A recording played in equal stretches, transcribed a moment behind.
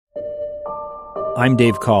I'm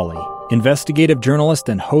Dave Cawley, investigative journalist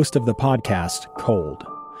and host of the podcast Cold.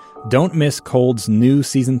 Don't miss Cold's new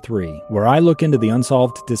Season 3, where I look into the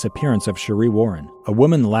unsolved disappearance of Cherie Warren, a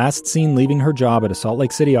woman last seen leaving her job at a Salt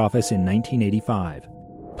Lake City office in 1985.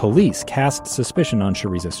 Police cast suspicion on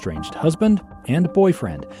Cherie's estranged husband and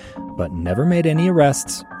boyfriend, but never made any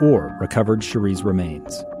arrests or recovered Cherie's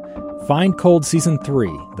remains. Find Cold Season 3,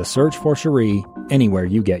 The Search for Cherie, anywhere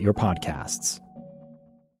you get your podcasts.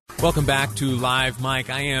 Welcome back to Live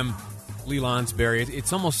Mike. I am Lee Lonsberry.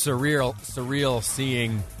 It's almost surreal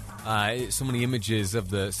seeing so many images of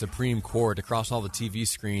the Supreme Court across all the TV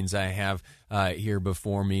screens I have here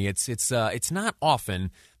before me. It's not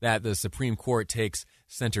often that the Supreme Court takes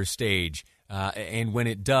center stage, and when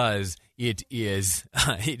it does, it is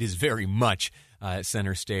very much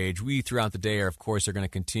center stage. We throughout the day are going to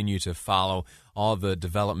continue to follow all the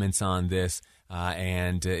developments on this.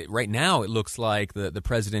 And right now, it looks like the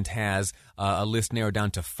president has a list narrowed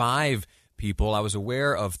down to 5 people. I was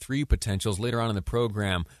aware of 3 potentials. Later on in the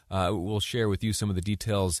program, we'll share with you some of the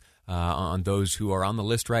details on those who are on the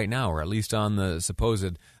list right now, or at least on the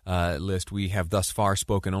supposed list. We have thus far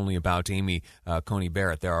spoken only about Amy Coney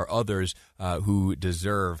Barrett. There are others who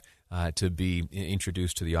deserve to be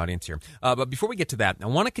introduced to the audience here. But before we get to that, I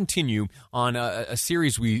want to continue on a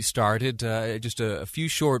series we started just a few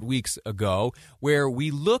short weeks ago, where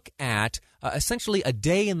we look at essentially a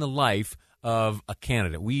day in the life of a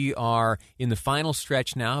candidate. We are in the final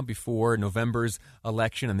stretch now before November's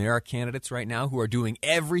election, and there are candidates right now who are doing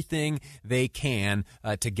everything they can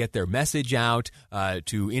to get their message out,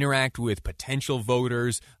 to interact with potential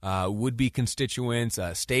voters, would-be constituents,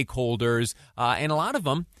 stakeholders, and a lot of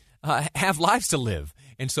them have lives to live.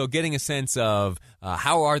 And so getting a sense of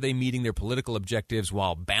how are they meeting their political objectives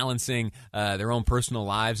while balancing their own personal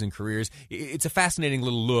lives and careers, it's a fascinating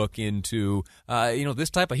little look into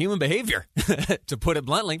this type of human behavior, to put it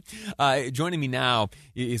bluntly. Joining me now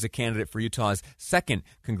is a candidate for Utah's 2nd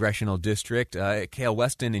congressional district. Kael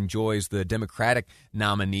Weston enjoys the Democratic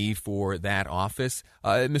nominee for that office.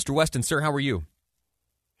 Mr. Weston, sir, how are you?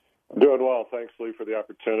 I'm doing well. Thanks, Lee, for the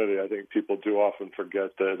opportunity. I think people do often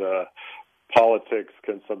forget that politics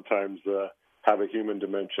can sometimes have a human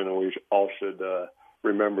dimension, and we all should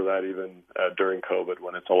remember that even during COVID,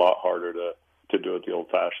 when it's a lot harder to do it the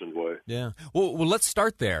old-fashioned way. Yeah. Well, let's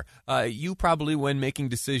start there. You probably, when making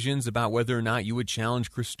decisions about whether or not you would challenge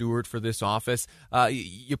Chris Stewart for this office,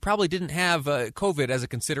 you probably didn't have COVID as a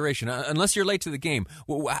consideration, unless you're late to the game.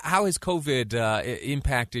 How has COVID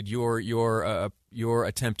impacted your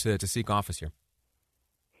attempt to seek office here?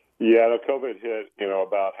 Yeah, COVID hit,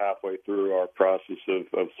 about halfway through our process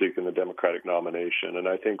of seeking the Democratic nomination. And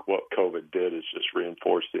I think what COVID did is just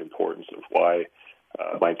reinforce the importance of why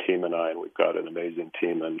my team and we've got an amazing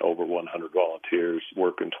team and over 100 volunteers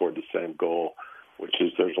working toward the same goal, which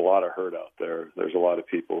is there's a lot of hurt out there. There's a lot of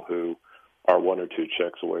people who are 1 or 2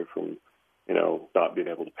 checks away from not being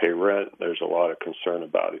able to pay rent. There's a lot of concern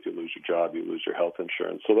about if you lose your job, you lose your health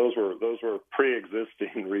insurance. So those were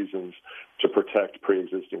pre-existing reasons to protect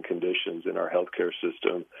pre-existing conditions in our healthcare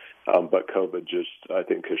system. But COVID just, I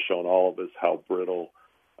think, has shown all of us how brittle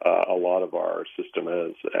a lot of our system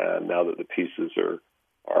is. And now that the pieces are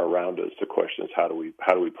around us, the question is how do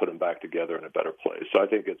we put them back together in a better place? So I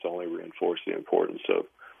think it's only reinforced the importance of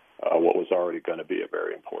what was already going to be a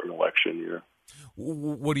very important election year.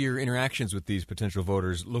 What are your interactions with these potential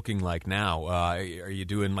voters looking like now? Are you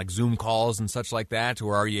doing like Zoom calls and such like that,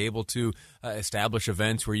 or are you able to establish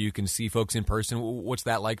events where you can see folks in person? What's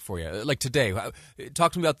that like for you? Like today,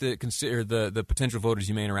 talk to me about the potential voters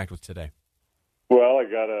you may interact with today. Well, I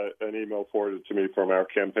got an email forwarded to me from our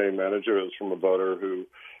campaign manager. It was from a voter who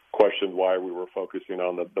questioned why we were focusing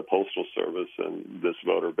on the Postal Service, and this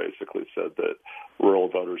voter basically said that rural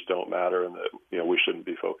voters don't matter and that we shouldn't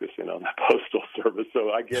be focusing on the Postal Service.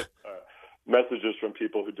 So I get messages from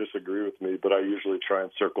people who disagree with me, but I usually try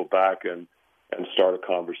and circle back and start a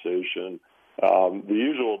conversation. The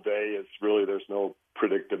usual day is really there's no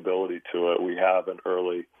predictability to it. We have an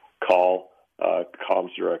early call,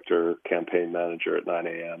 comms director, campaign manager at 9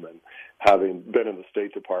 a.m. And having been in the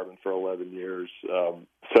State Department for 11 years,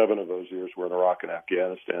 7 of those years were in Iraq and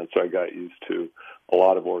Afghanistan, so I got used to a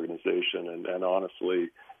lot of organization. And honestly,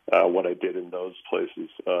 what I did in those places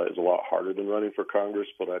is a lot harder than running for Congress,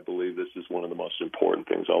 but I believe this is one of the most important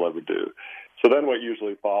things I'll ever do. So then what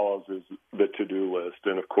usually follows is the to-do list.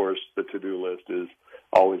 And, of course, the to-do list is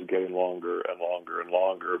always getting longer and longer and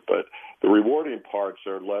longer. But the rewarding parts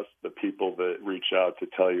are less the people that reach out to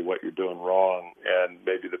tell you what you're doing wrong and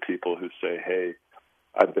maybe the people who say, hey,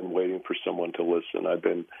 I've been waiting for someone to listen. I've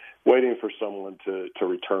been waiting for someone to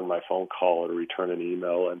return my phone call or to return an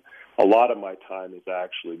email. And a lot of my time is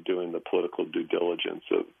actually doing the political due diligence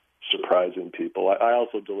of surprising people. I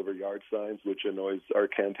also deliver yard signs, which annoys our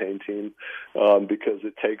campaign team because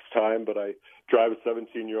it takes time. But I drive a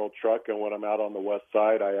 17-year-old truck, and when I'm out on the west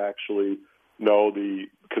side, I actually know the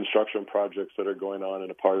construction projects that are going on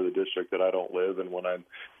in a part of the district that I don't live. And when I'm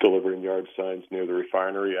delivering yard signs near the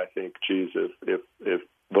refinery, I think, geez, if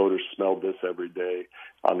voters smelled this every day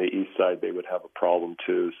on the east side, they would have a problem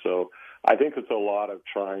too. So I think it's a lot of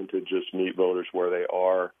trying to just meet voters where they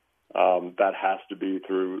are. That has to be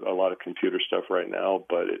through a lot of computer stuff right now,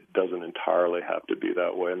 but it doesn't entirely have to be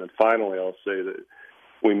that way. And then finally, I'll say that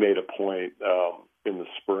we made a point in the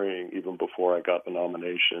spring, even before I got the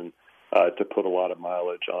nomination, to put a lot of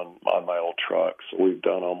mileage on my old truck. So we've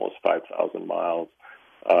done almost 5,000 miles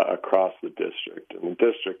across the district. And the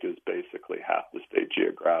district is basically half the state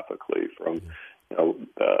geographically, from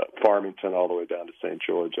Farmington all the way down to St.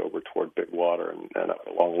 George over toward Big Water and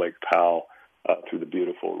along Lake Powell through the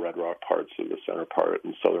beautiful Red Rock parts of the center part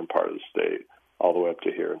and southern part of the state, all the way up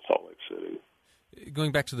to here in Salt Lake City.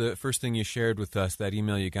 Going back to the first thing you shared with us, that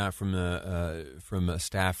email you got from a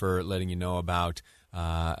staffer letting you know about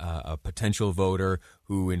a potential voter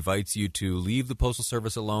who invites you to leave the Postal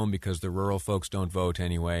Service alone because the rural folks don't vote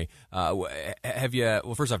anyway. Have you?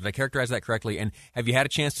 Well, first off, did I characterize that correctly? And have you had a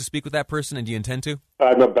chance to speak with that person? And do you intend to?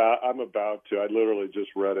 I'm about to. I literally just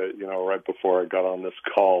read it, right before I got on this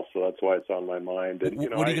call, so that's why it's on my mind. And,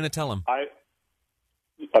 what are you going to tell them?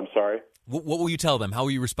 I'm sorry. What will you tell them? How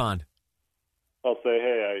will you respond? I'll say,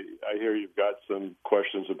 hey, I hear you've got some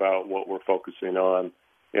questions about what we're focusing on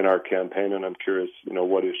in our campaign, and I'm curious,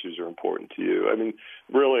 what issues are important to you. I mean,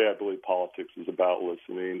 really, I believe politics is about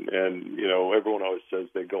listening, and, everyone always says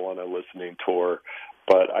they go on a listening tour,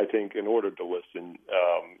 but I think in order to listen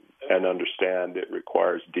and understand, it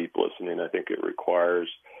requires deep listening. I think it requires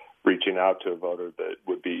reaching out to a voter that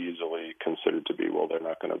would be easily considered to be, well, they're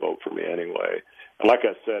not going to vote for me anyway. And like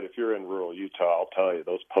I said, if you're in rural Utah, I'll tell you,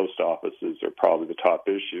 those post offices are probably the top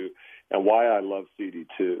issue. And why I love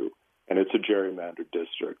CD2, and it's a gerrymandered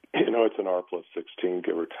district, it's an R+16,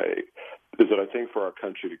 give or take, is that I think for our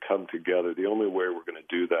country to come together, the only way we're going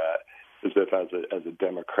to do that is if as a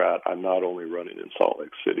Democrat, I'm not only running in Salt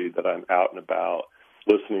Lake City, that I'm out and about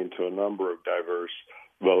listening to a number of diverse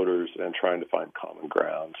voters and trying to find common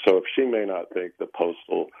ground. So if she may not think the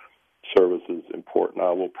Postal Service is important,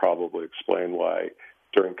 I will probably explain why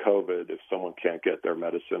during COVID, if someone can't get their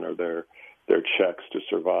medicine or their checks to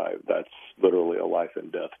survive, that's literally a life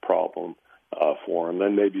and death problem for them.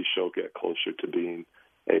 Then maybe she'll get closer to being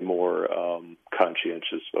a more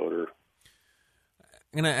conscientious voter.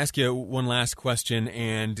 I'm going to ask you one last question,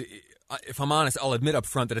 and if I'm honest, I'll admit up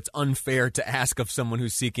front that it's unfair to ask of someone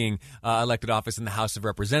who's seeking elected office in the House of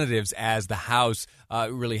Representatives, as the House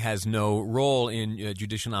really has no role in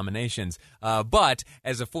judicial nominations. But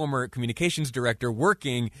as a former communications director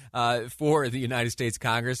working for the United States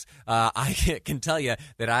Congress, I can tell you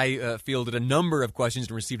that I fielded a number of questions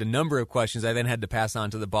and received a number of questions I then had to pass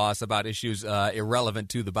on to the boss about issues irrelevant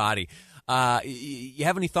to the body. You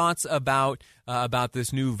have any thoughts about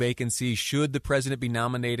this new vacancy? Should the president be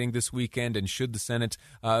nominating this weekend, and should the Senate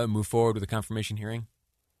move forward with a confirmation hearing?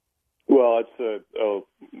 Well, it's a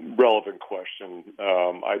relevant question.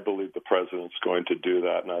 I believe the president's going to do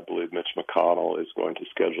that, and I believe Mitch McConnell is going to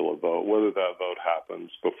schedule a vote. Whether that vote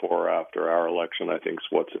happens before or after our election, I think is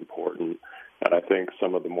what's important. And I think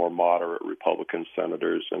some of the more moderate Republican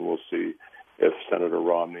senators, and we'll see if Senator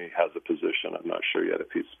Romney has a position. I'm not sure yet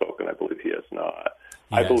if he's spoken. I believe he has not.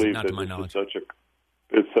 I believe that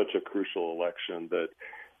it's such a crucial election that,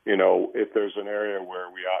 if there's an area where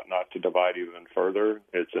we ought not to divide even further,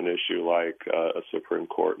 it's an issue like a Supreme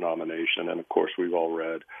Court nomination. And, of course, we've all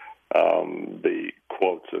read the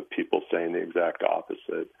quotes of people saying the exact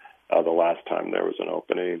opposite the last time there was an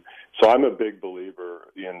opening. So I'm a big believer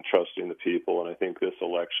in trusting the people, and I think this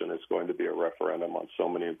election is going to be a referendum on so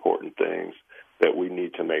many important things that we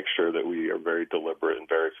need to make sure that we are very deliberate and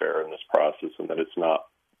very fair in this process, and that it's not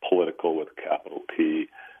political with a capital P.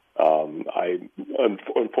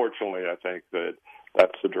 Unfortunately, I think that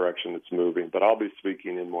that's the direction it's moving, but I'll be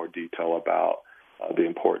speaking in more detail about the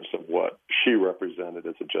importance of what she represented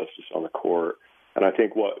as a justice on the court. And I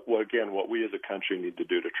think what we as a country need to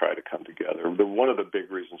do to try to come together. One of the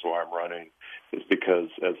big reasons why I'm running is because,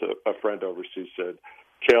 as a friend overseas said,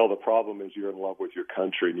 Kael, the problem is you're in love with your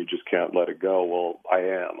country and you just can't let it go. Well, I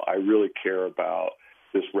am. I really care about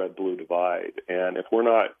this red-blue divide. And if we're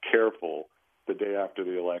not careful, the day after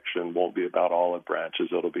the election won't be about olive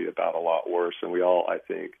branches. It'll be about a lot worse. And we all, I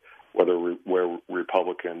think, whether we're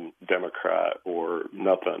Republican, Democrat, or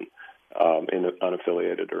nothing,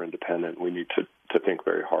 unaffiliated or independent. We need to think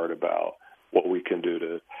very hard about what we can do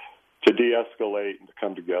to de-escalate and to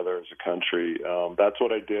come together as a country. That's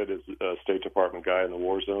what I did as a State Department guy in the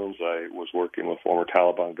war zones. I was working with former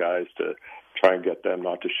Taliban guys to try and get them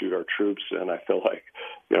not to shoot our troops, and I feel like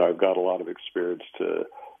I've got a lot of experience to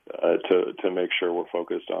make sure we're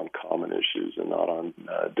focused on common issues and not on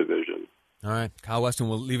division. All right, Kael Weston,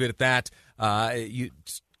 we'll leave it at that. You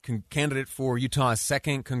candidate for Utah's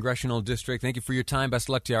 2nd Congressional District. Thank you for your time. Best of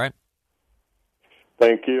luck to you, all right?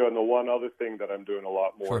 Thank you. And the one other thing that I'm doing a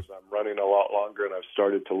lot more Sure. is I'm running a lot longer, and I've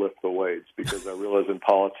started to lift the weights because I realize in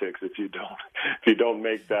politics, if you don't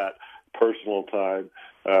make that personal time,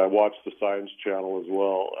 watch the Science Channel as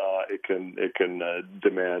well. It can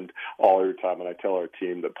demand all your time. And I tell our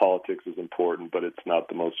team that politics is important, but it's not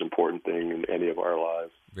the most important thing in any of our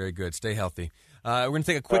lives. Very good. Stay healthy. We're going to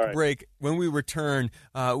take a quick break. When we return,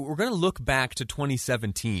 we're going to look back to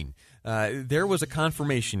 2017. There was a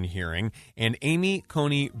confirmation hearing, and Amy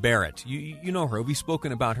Coney Barrett, you know her. We've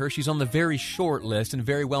spoken about her. She's on the very short list and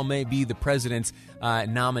very well may be the president's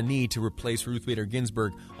nominee to replace Ruth Bader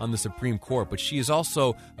Ginsburg on the Supreme Court. But she is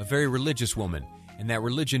also a very religious woman, and that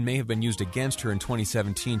religion may have been used against her in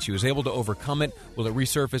 2017. She was able to overcome it. Will it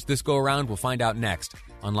resurface this go-around? We'll find out next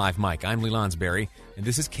on Live Mike. I'm Lee Lonsberry, and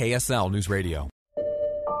this is KSL News Radio.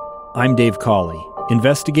 I'm Dave Cawley,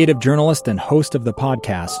 investigative journalist and host of the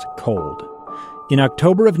podcast Cold. In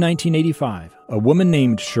October of 1985, a woman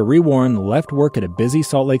named Cherie Warren left work at a busy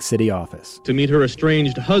Salt Lake City office to meet her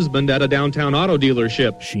estranged husband at a downtown auto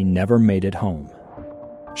dealership. She never made it home.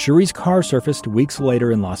 Cherie's car surfaced weeks later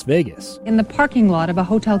in Las Vegas. In the parking lot of a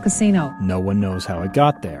hotel casino. No one knows how it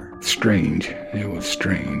got there. Strange. It was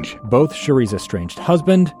strange. Both Cherie's estranged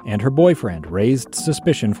husband and her boyfriend raised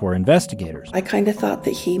suspicion for investigators. I kind of thought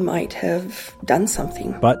that he might have done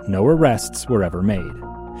something. But no arrests were ever made.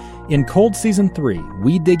 In Cold Season 3,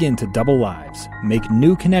 we dig into double lives, make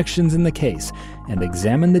new connections in the case, and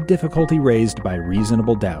examine the difficulty raised by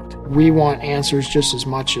reasonable doubt. We want answers just as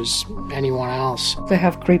much as anyone else. They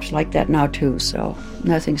have creeps like that now too, so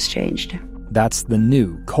nothing's changed. That's the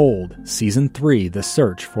new Cold Season 3, The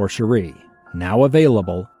Search for Cherie, now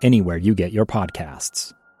available anywhere you get your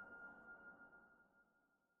podcasts.